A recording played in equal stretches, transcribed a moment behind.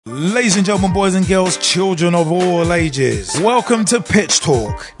Ladies and gentlemen, boys and girls, children of all ages, welcome to Pitch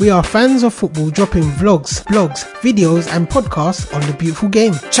Talk. We are fans of football dropping vlogs, blogs, videos and podcasts on the beautiful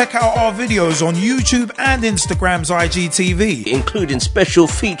game. Check out our videos on YouTube and Instagram's IGTV, including special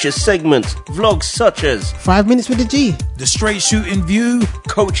feature segments, vlogs such as 5 Minutes with the G, The Straight Shooting View,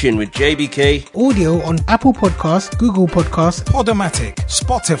 Coaching with JBK, audio on Apple Podcasts, Google Podcasts, Podomatic,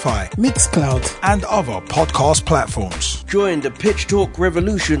 Spotify, Mixcloud and other podcast platforms. Join the Pitch Talk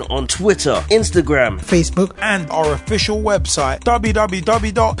revolution on Twitter, Instagram, Facebook and our official website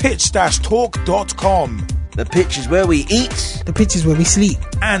www.pitch-talk.com. The pitch is where we eat, the pitch is where we sleep,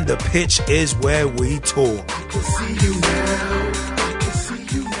 and the pitch is where we talk.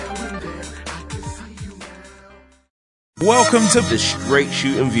 Welcome to the Straight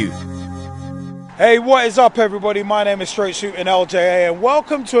Shooting View. Hey, what is up, everybody? My name is Straight Shooting LJA, and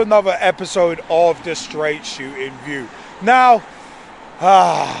welcome to another episode of the Straight Shooting View. Now,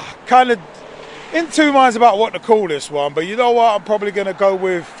 kind of in two minds about what to call this one, but you know what? I'm probably going to go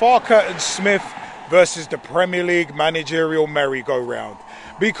with Farke and Smith versus the Premier League managerial merry-go-round.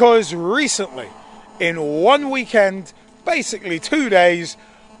 Because recently, in one weekend, basically 2 days,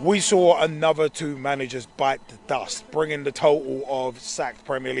 we saw another two managers bite the dust, bringing the total of sacked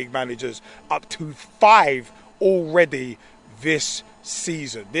Premier League managers up to 5 already this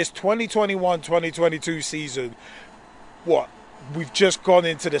season. This 2021-2022 season, we've just gone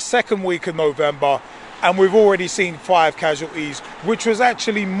into the second week of November and we've already seen 5 casualties, which was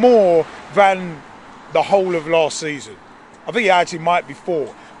actually more than the whole of last season. I think it actually might be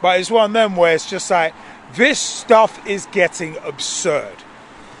 4. But it's one of them where it's just like, this stuff is getting absurd.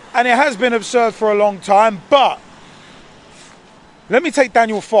 And it has been absurd for a long time, but let me take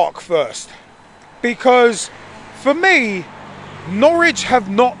Daniel Farke first. Because for me, Norwich have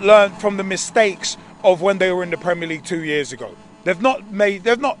not learned from the mistakes of when they were in the Premier League 2 years ago. They've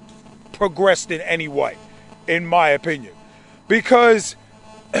not progressed in any way, in my opinion. Because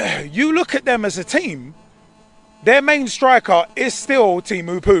you look at them as a team, their main striker is still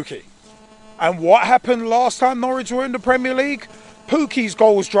Teemu Pukki. And what happened last time Norwich were in the Premier League? Pukki's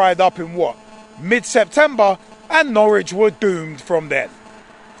goals dried up in mid-September, and Norwich were doomed from then.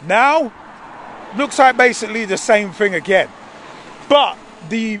 Now, looks like basically the same thing again. But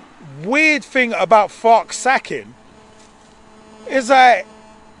the weird thing about Farke sacking is that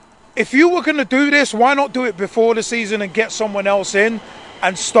if you were going to do this, why not do it before the season and get someone else in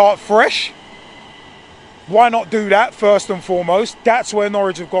and start fresh? Why not do that first and foremost? That's where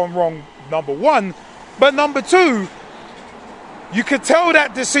Norwich have gone wrong, number one. But number two, you could tell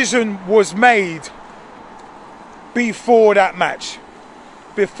that decision was made before that match,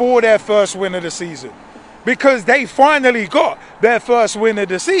 before their first win of the season. Because they finally got their first win of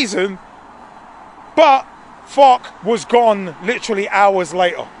the season, but Farke was gone literally hours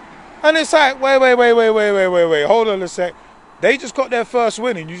later. And it's like, wait, hold on a sec. They just got their first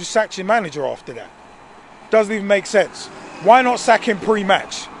win and you just sacked your manager after that. Doesn't even make sense. Why not sack him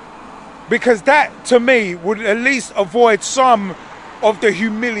pre-match? Because that, to me, would at least avoid some of the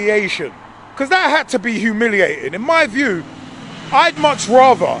humiliation. Because that had to be humiliating. In my view, I'd much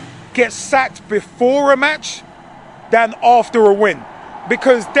rather get sacked before a match than after a win.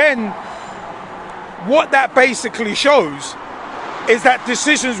 Because then, what that basically shows is that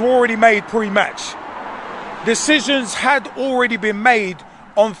decisions were already made pre-match. Decisions had already been made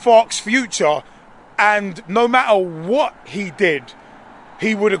on Farke's future, and no matter what he did,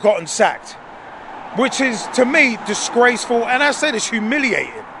 he would have gotten sacked. Which is, to me, disgraceful, and I said it's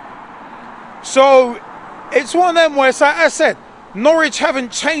humiliating. So, it's one of them where, like I said, Norwich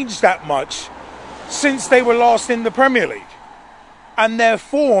haven't changed that much since they were last in the Premier League. And their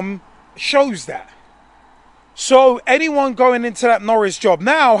form shows that. So, anyone going into that Norwich job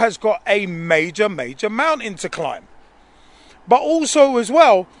now has got a major mountain to climb. But also, as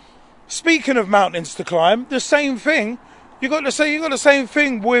well, speaking of mountains to climb, the same thing, you got the same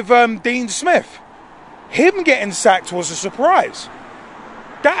thing with Dean Smith. Him getting sacked was a surprise.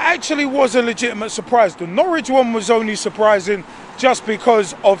 That actually was a legitimate surprise. The Norwich one was only surprising just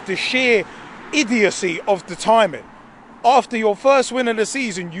because of the sheer idiocy of the timing. After your first win of the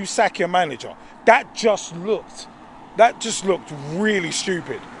season, you sack your manager. That just looked really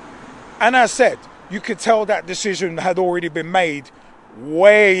stupid. And as I said, you could tell that decision had already been made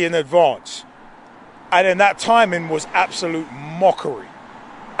way in advance. And then that timing was absolute mockery.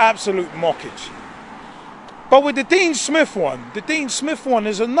 Absolute mockage. But with the Dean Smith one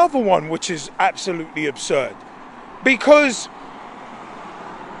is another one which is absolutely absurd. Because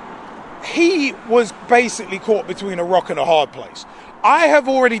he was basically caught between a rock and a hard place. I have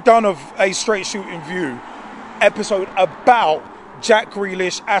already done a Straight Shooting View episode about Jack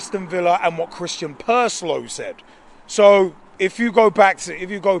Grealish, Aston Villa, and what Christian Purslow said. So if you go back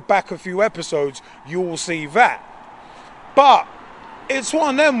a few episodes, you will see that. But it's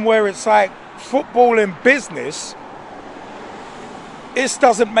one of them where it's like football and business. This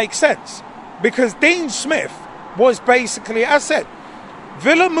doesn't make sense because Dean Smith was basically, as I said,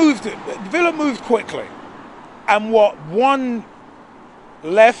 Villa moved quickly, and one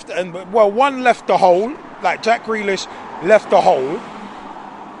left the hole. Like Jack Grealish left the hole,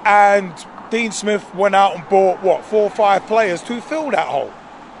 and Dean Smith went out and bought 4 or 5 players to fill that hole.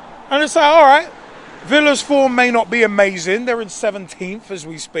 And it's like, all right, Villa's form may not be amazing. They're in 17th as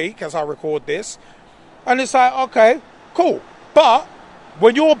we speak, as I record this. And it's like, okay, cool. But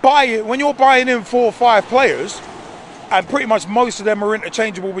when you're buying in 4 or 5 players, and pretty much most of them are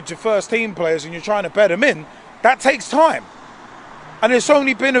interchangeable with your first team players, and you're trying to bet them in, that takes time. And it's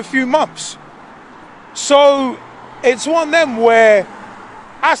only been a few months. So it's one of them where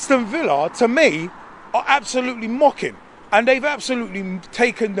Aston Villa, to me, are absolutely mocking. And they've absolutely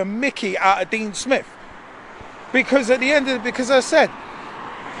taken the mickey out of Dean Smith. Because at the end of it, because I said,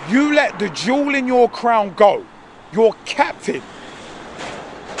 you let the jewel in your crown go. Your captain.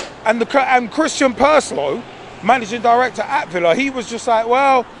 And Christian Purslow, managing director at Villa, he was just like,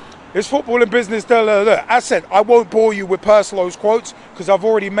 well, it's football and business, da, da, da. I said, I won't bore you with Purslow's quotes because I've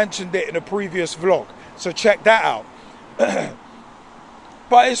already mentioned it in a previous vlog. So check that out.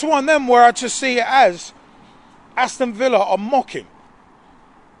 But it's one of them where I just see it as Aston Villa are mocking.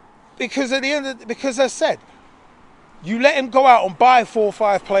 Because at the end because I said, you let him go out and buy 4 or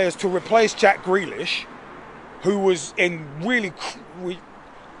 5 players to replace Jack Grealish, who was in really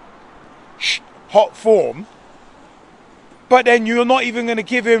hot form. But then you're not even going to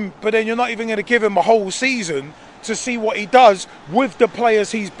give him a whole season to see what he does with the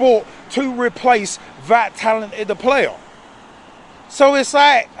players he's bought to replace that talented player. So it's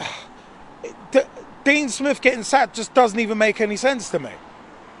like Dean Smith getting sacked just doesn't even make any sense to me.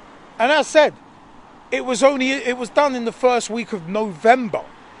 And as I said, it was done in the first week of November.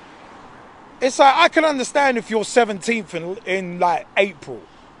 It's like, I can understand if you're 17th in like April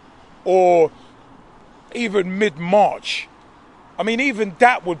or even mid-March. I mean, even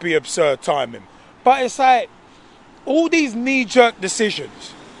that would be absurd timing. But it's like, all these knee-jerk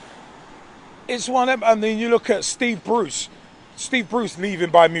decisions. It's one of them. I mean, you look at Steve Bruce. Steve Bruce leaving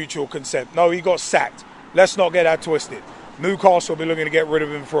by mutual consent. No, he got sacked. Let's not get that twisted. Newcastle will be looking to get rid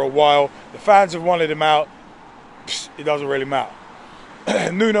of him for a while. The fans have wanted him out. It doesn't really matter.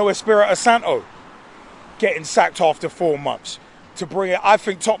 Nuno Espirito Santo getting sacked after 4 months. To bring it, I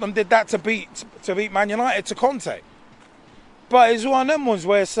think Tottenham did that to beat Man United to Conte. But it's one of them ones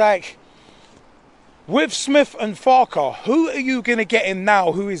where it's like, with Smith and Farke, who are you going to get in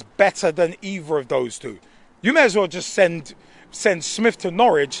now who is better than either of those two? You may as well just send Smith to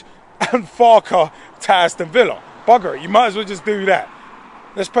Norwich and Farke to Aston Villa. Bugger it, you might as well just do that.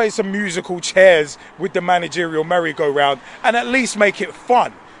 Let's play some musical chairs with the managerial merry-go-round and at least make it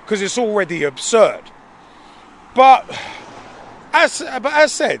fun, because it's already absurd. But as I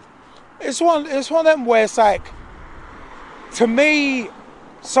said, it's one of them where it's like, to me,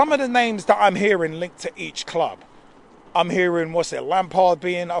 some of the names that I'm hearing linked to each club. I'm hearing, Lampard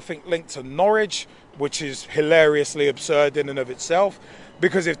being, I think, linked to Norwich, which is hilariously absurd in and of itself.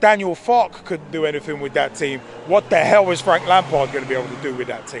 Because if Daniel Farke couldn't do anything with that team, what the hell is Frank Lampard going to be able to do with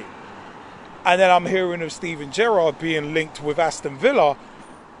that team? And then I'm hearing of Steven Gerrard being linked with Aston Villa.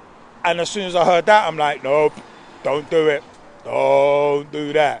 And as soon as I heard that, I'm like, nope, don't do it. Don't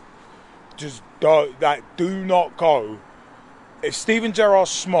do that. Just don't, do not go. If Steven Gerrard's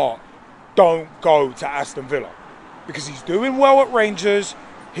smart, don't go to Aston Villa. Because he's doing well at Rangers.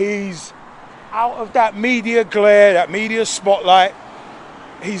 He's out of that media glare, that media spotlight.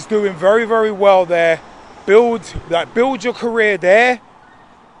 He's doing very, very well there. Build your career there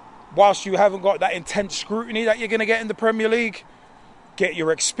whilst you haven't got that intense scrutiny that you're going to get in the Premier League. Get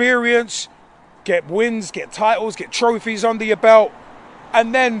your experience, get wins, get titles, get trophies under your belt,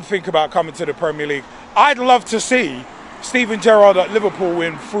 and then think about coming to the Premier League. I'd love to see Steven Gerrard at Liverpool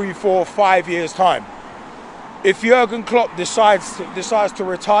in 3, 4, 5 years' time. If Jurgen Klopp decides to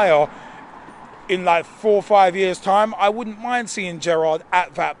retire in like 4 or 5 years' time, I wouldn't mind seeing Gerrard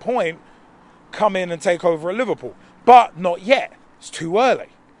at that point come in and take over at Liverpool. But not yet. It's too early.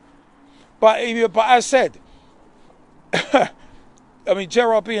 But as I said, I mean,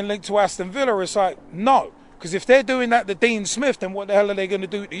 Gerrard being linked to Aston Villa, it's like, no. Because if they're doing that to Dean Smith, then what the hell are they going to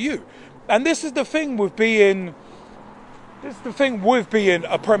do to you? And this is the thing with being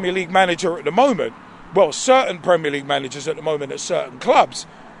a Premier League manager at the moment. Well, certain Premier League managers at the moment at certain clubs.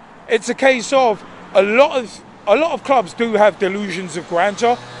 It's a case of a lot of a lot of clubs do have delusions of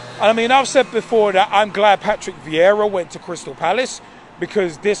grandeur. I mean, I've said before that I'm glad Patrick Vieira went to Crystal Palace,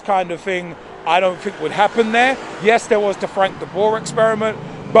 because this kind of thing I don't think would happen there. Yes, there was the Frank de Boer experiment,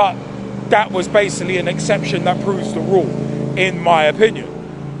 but that was basically an exception that proves the rule, in my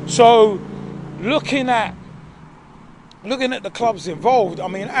opinion. So, looking at the clubs involved, I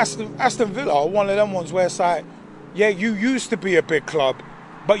mean, Aston Villa are one of them ones where it's like, yeah, you used to be a big club,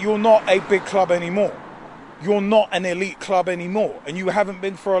 but you're not a big club anymore. You're not an elite club anymore, and you haven't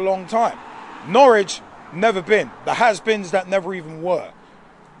been for a long time. Norwich, never been. The has-beens that never even were.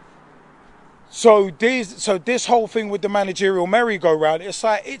 So this whole thing with the managerial merry-go-round, it's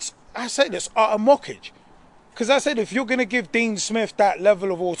like, it's utter mockage. Because I said, if you're going to give Dean Smith that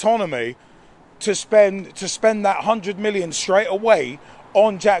level of autonomy to spend that 100 million straight away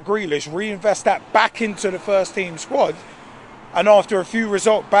on Jack Grealish, reinvest that back into the first team squad, and after a few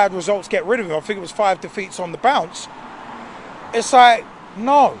bad results, get rid of him. I think it was 5 defeats on the bounce. It's like,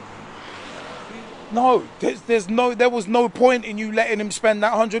 no, there was no point in you letting him spend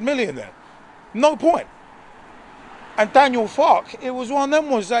that 100 million there. No point. And Daniel Farke, it was one of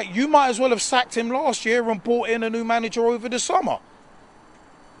them ones that you might as well have sacked him last year and brought in a new manager over the summer.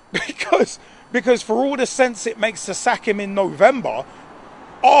 Because for all the sense it makes to sack him in November,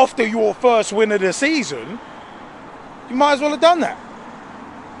 after your first win of the season, you might as well have done that.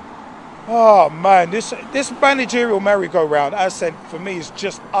 Oh man, this managerial merry-go-round, as I said, for me is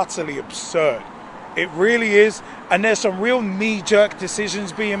just utterly absurd. It really is. And there's some real knee-jerk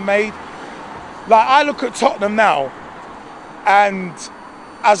decisions being made. Like, I look at Tottenham now, and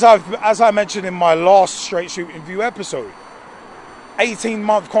as I mentioned in my last Straight Shooting View episode,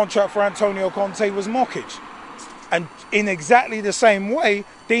 18-month contract for Antonio Conte was mockage. And in exactly the same way,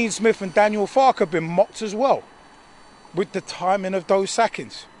 Dean Smith and Daniel Farke have been mocked as well, with the timing of those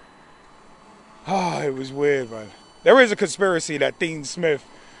sackings. It was weird, man. There is a conspiracy that Dean Smith,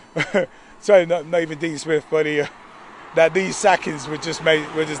 sorry, not even Dean Smith, but that these sackings were just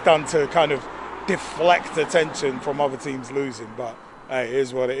done to kind of deflect attention from other teams losing. But hey, it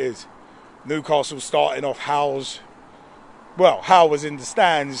is what it is. Newcastle starting off Howe was in the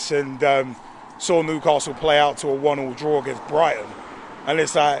stands and saw Newcastle play out to a 1-1 draw against Brighton, and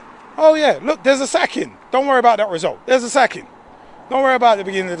it's like, oh yeah, look, there's a sacking. Don't worry about that result. There's a sacking. Don't worry about the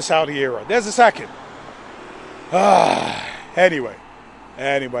beginning of the Saudi era. There's a sacking.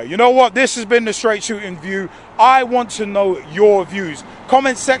 Anyway, you know what? This has been the Straight Shooting View. I want to know your views.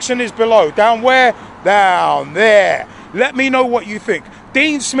 Comment section is below. Down where? Down there. Let me know what you think.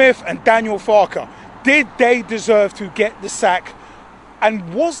 Dean Smith and Daniel Farke, did they deserve to get the sack?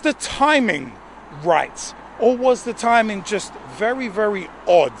 And was the timing right? Or was the timing just very, very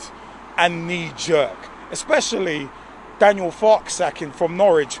odd and knee-jerk? Especially Daniel Farke sacking from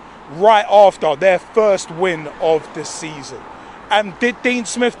Norwich right after their first win of the season. And did Dean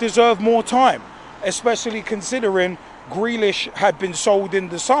Smith deserve more time? Especially considering Grealish had been sold in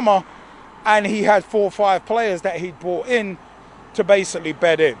the summer and he had 4 or 5 players that he'd brought in to basically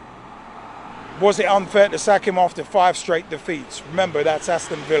bed in. Was it unfair to sack him after 5 straight defeats? Remember, that's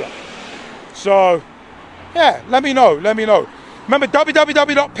Aston Villa. So, yeah, let me know. Remember,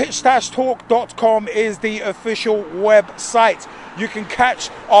 www.pitch-talk.com is the official website. You can catch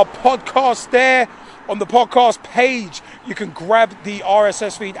our podcast there on the podcast page. You can grab the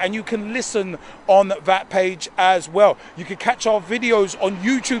RSS feed and you can listen on that page as well. You can catch our videos on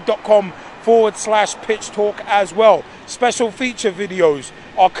youtube.com/Pitch Talk as well. Special feature videos,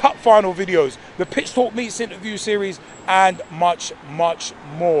 our cup final videos, the Pitch Talk Meets Interview series, and much, much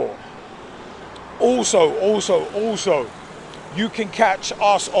more. Also, you can catch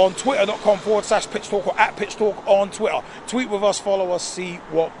us on twitter.com/Pitch Talk or @Pitch Talk on Twitter. Tweet with us, follow us, see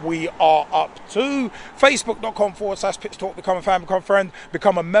what we are up to. Facebook.com/Pitch Talk. Become a fan, become a friend,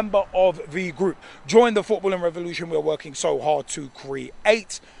 become a member of the group. Join the footballing revolution we're working so hard to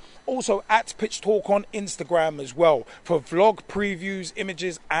create. Also @Pitch Talk on Instagram as well for vlog previews,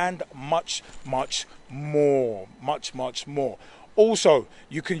 images, and much, much more. Also,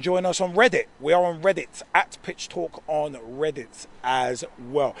 you can join us on Reddit. We are on Reddit, @Pitch Talk on Reddit as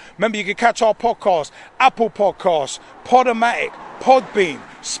well. Remember, you can catch our podcast, Apple Podcasts, Podomatic, Podbean,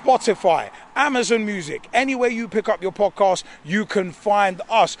 Spotify, Amazon Music. Anywhere you pick up your podcast, you can find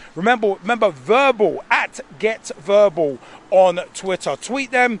us. Remember Verbal, @GetVerbal on Twitter.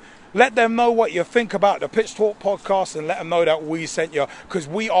 Tweet them. Let them know what you think about the Pitch Talk podcast and let them know that we sent you, because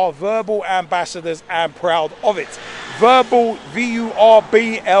we are Verbal ambassadors and proud of it. Verbal,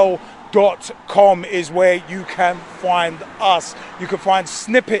 VURBL.com is where you can find us. You can find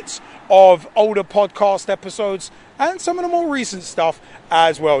snippets of older podcast episodes and some of the more recent stuff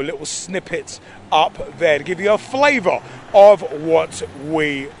as well. Little snippets up there to give you a flavour of what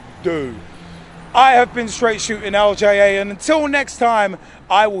we do. I have been Straight Shooting LJA, and until next time,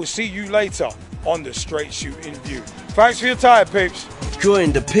 I will see you later on the Straight Shooting View. Thanks for your time, peeps.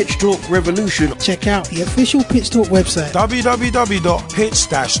 Join the Pitch Talk revolution. Check out the official Pitch Talk website,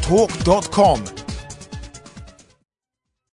 www.pitch-talk.com.